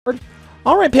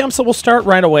All right, Pam, so we'll start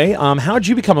right away. How'd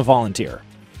you become a volunteer?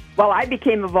 Well, I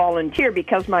became a volunteer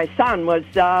because my son was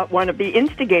one of the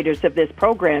instigators of this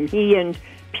program. He and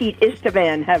Pete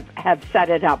Istvan have set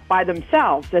it up by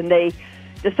themselves, and they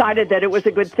decided that it was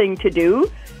a good thing to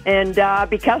do. And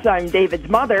because I'm David's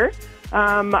mother,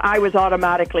 I was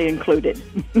automatically included.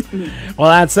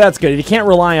 Well, that's good. If you can't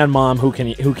rely on mom, who can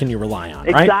you rely on,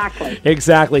 right? Exactly.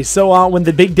 Exactly. So when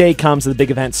the big day comes and the big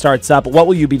event starts up, what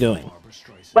will you be doing?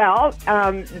 Well,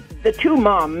 the two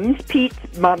moms,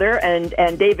 Pete's mother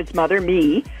and David's mother,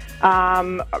 me,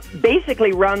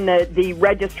 basically run the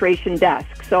registration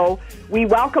desk. So we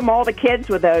welcome all the kids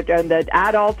and the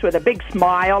adults with a big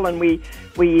smile, and we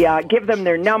give them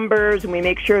their numbers, and we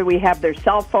make sure we have their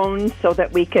cell phones so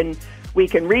that we can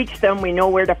reach them. We know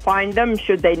where to find them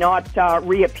should they not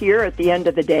reappear at the end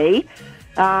of the day.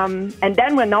 And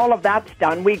then when all of that's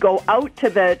done, we go out to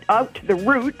the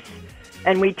routes.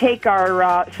 And we take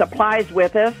our supplies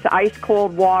with us,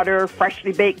 ice-cold water,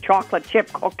 freshly baked chocolate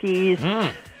chip cookies,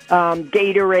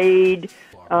 Gatorade,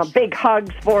 big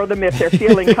hugs for them if they're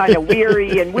feeling kind of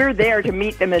weary. And we're there to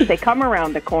meet them as they come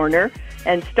around the corner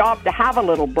and stop to have a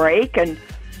little break and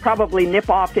probably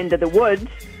nip off into the woods,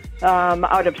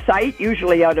 out of sight,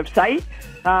 usually out of sight.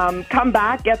 Come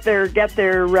back, get their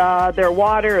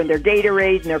water and their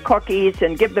Gatorade and their cookies,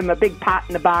 and give them a big pat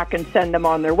in the back and send them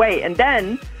on their way. And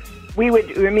then we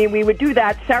would do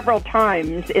that several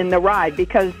times in the ride,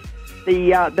 because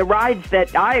the rides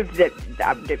that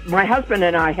my husband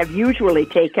and I have usually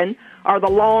taken are the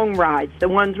long rides, the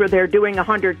ones where they're doing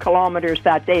 100 kilometers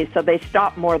that day, so they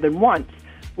stop more than once.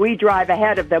 We drive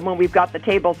ahead of them when we've got the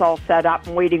tables all set up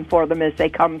and waiting for them as they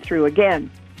come through again.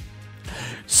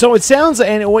 So it sounds,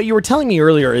 and what you were telling me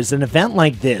earlier is an event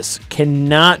like this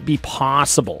cannot be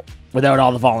possible without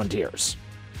all the volunteers.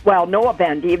 Well, no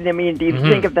event. Do you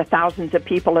think of the thousands of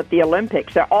people at the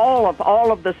Olympics? All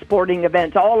of the sporting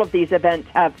events, all of these events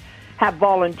have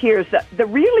volunteers. The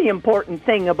really important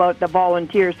thing about the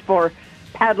volunteers for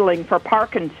pedaling for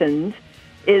Parkinson's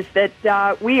is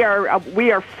that we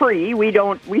are free. We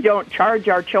don't charge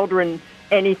our children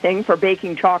anything for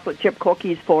baking chocolate chip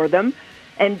cookies for them,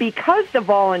 and because the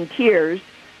volunteers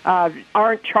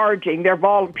aren't charging, they're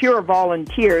pure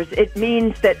volunteers. It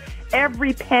means that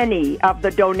every penny of the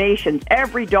donations,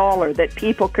 every dollar that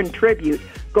people contribute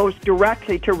goes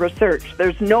directly to research.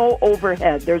 There's no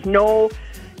overhead. There's no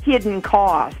hidden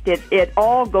cost. It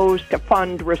all goes to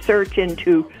fund research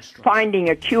into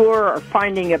finding a cure or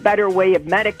finding a better way of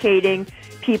medicating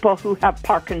people who have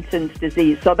Parkinson's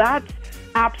disease. So that's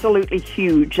absolutely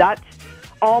huge. That's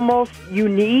almost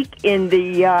unique in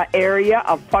the area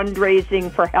of fundraising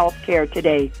for healthcare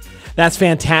today. That's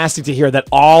fantastic to hear that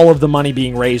all of the money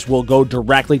being raised will go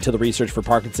directly to the research for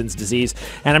Parkinson's disease.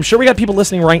 And I'm sure we got people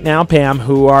listening right now, Pam,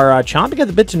 who are chomping at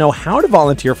the bit to know how to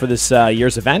volunteer for this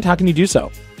year's event. How can you do so?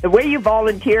 The way you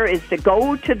volunteer is to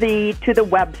go to the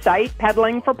website,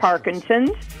 Pedaling for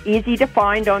Parkinson's, easy to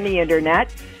find on the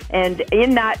internet. And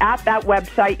at that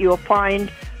website, you'll find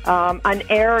an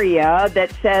area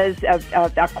that says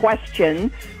a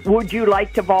question, would you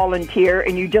like to volunteer?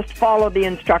 And you just follow the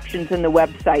instructions in the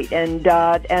website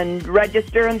and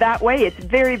register in that way. It's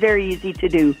very, very easy to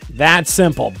do. That's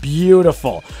simple.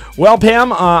 Beautiful. Well,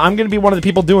 Pam, I'm going to be one of the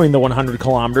people doing the 100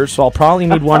 kilometers, so I'll probably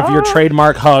need one of your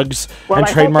trademark hugs and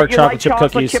trademark chocolate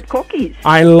chip cookies.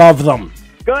 I love them.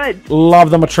 Good. Love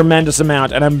them a tremendous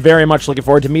amount, and I'm very much looking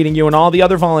forward to meeting you and all the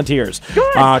other volunteers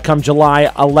come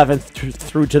July 11th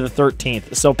through to the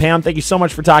 13th. So, Pam, thank you so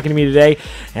much for talking to me today,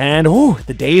 and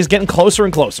the day is getting closer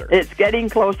and closer. It's getting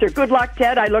closer. Good luck,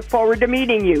 Ted. I look forward to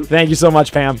meeting you. Thank you so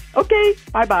much, Pam. Okay.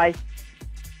 Bye-bye.